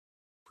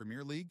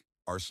Premier League,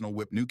 Arsenal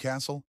whip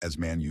Newcastle as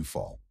Man U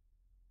fall.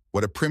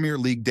 What a Premier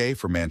League day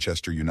for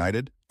Manchester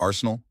United,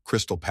 Arsenal,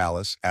 Crystal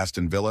Palace,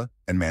 Aston Villa,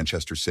 and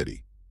Manchester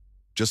City.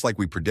 Just like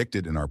we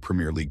predicted in our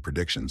Premier League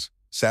predictions,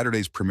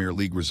 Saturday's Premier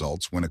League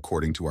results went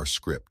according to our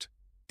script.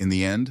 In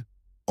the end,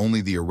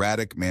 only the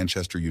erratic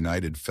Manchester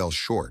United fell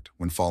short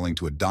when falling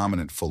to a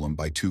dominant Fulham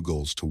by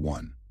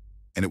 2-1.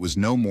 And it was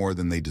no more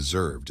than they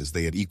deserved, as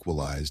they had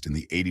equalized in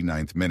the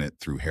 89th minute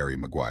through Harry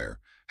Maguire.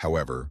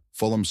 However,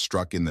 Fulham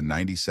struck in the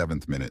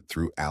 97th minute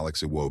through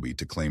Alex Iwobi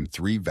to claim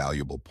 3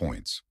 valuable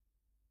points.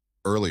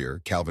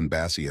 Earlier,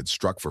 Bassey had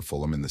struck for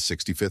Fulham in the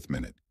 65th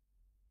minute.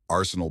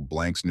 Arsenal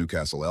blanks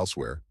Newcastle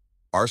elsewhere.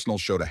 Arsenal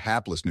showed a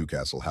hapless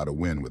Newcastle how to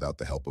win without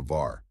the help of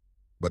VAR.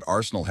 But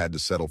Arsenal had to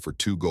settle for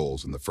 2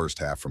 goals in the first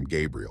half from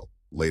Gabriel,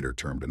 later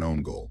termed an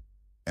own goal,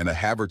 and a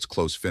Havertz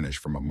close finish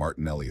from a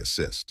Martinelli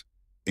assist.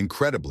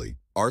 Incredibly,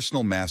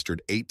 Arsenal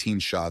mastered 18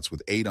 shots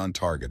with 8 on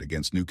target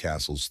against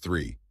Newcastle's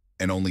 3,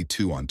 and only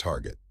 2 on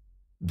target.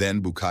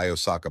 Then Bukayo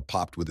Saka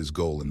popped with his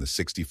goal in the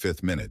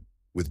 65th minute,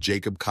 with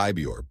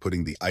Gabriel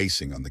putting the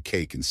icing on the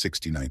cake in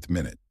 69th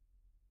minute.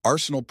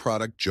 Arsenal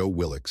product Joe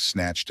Willock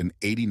snatched an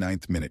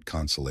 89th minute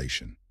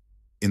consolation.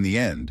 In the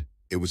end,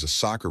 it was a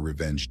soccer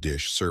revenge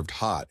dish served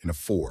hot in a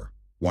 4-1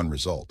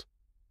 result.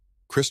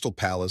 Crystal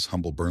Palace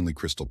humble Burnley.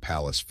 Crystal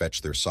Palace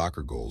fetched their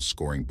soccer goals,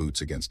 scoring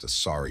boots against a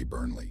sorry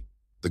Burnley.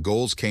 The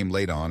goals came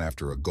late on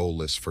after a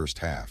goalless first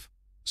half.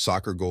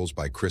 Soccer goals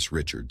by Chris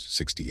Richards,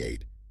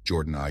 68,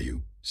 Jordan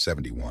Ayew,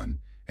 71,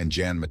 and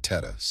Jan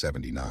Mateta,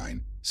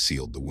 79,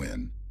 sealed the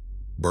win.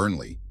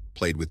 Burnley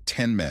played with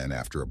 10 men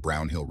after a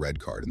Brownhill red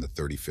card in the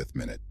 35th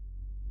minute.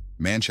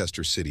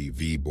 Manchester City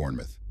v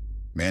Bournemouth.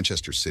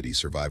 Manchester City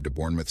survived a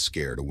Bournemouth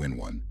scare to win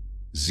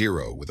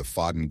 1-0 with a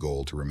Foden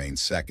goal to remain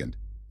second,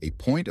 a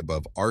point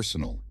above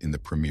Arsenal in the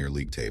Premier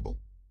League table.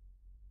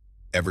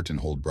 Everton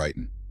hold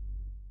Brighton.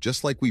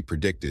 Just like we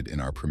predicted in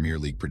our Premier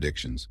League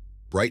predictions,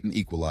 Brighton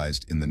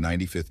equalized in the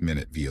 95th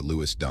minute via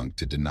Lewis dunk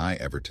to deny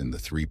Everton the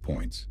 3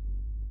 points.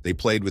 They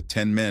played with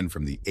 10 men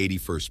from the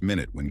 81st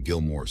minute when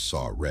Gilmour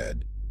saw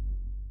red.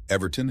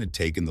 Everton had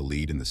taken the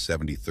lead in the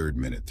 73rd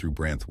minute through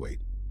Branthwaite.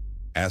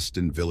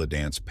 Aston Villa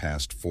dance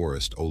past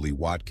Forest. Oli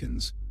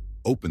Watkins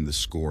opened the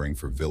scoring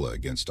for Villa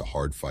against a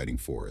hard-fighting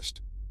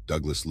Forest.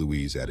 Douglas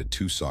Luiz added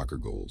 2 soccer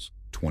goals,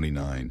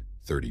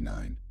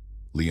 29-39.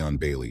 Leon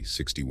Bailey,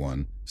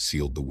 61,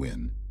 sealed the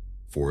win.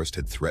 Forest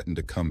had threatened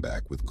a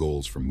comeback with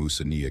goals from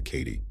Moussa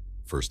Niakhaté,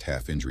 first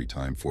half injury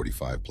time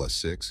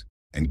 45+6,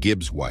 and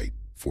Gibbs White,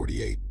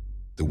 48.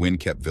 The win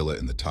kept Villa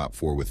in the top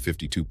 4 with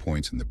 52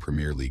 points in the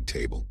Premier League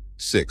table,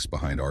 6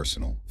 behind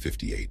Arsenal,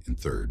 58 in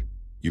third.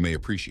 You may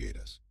appreciate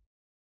us.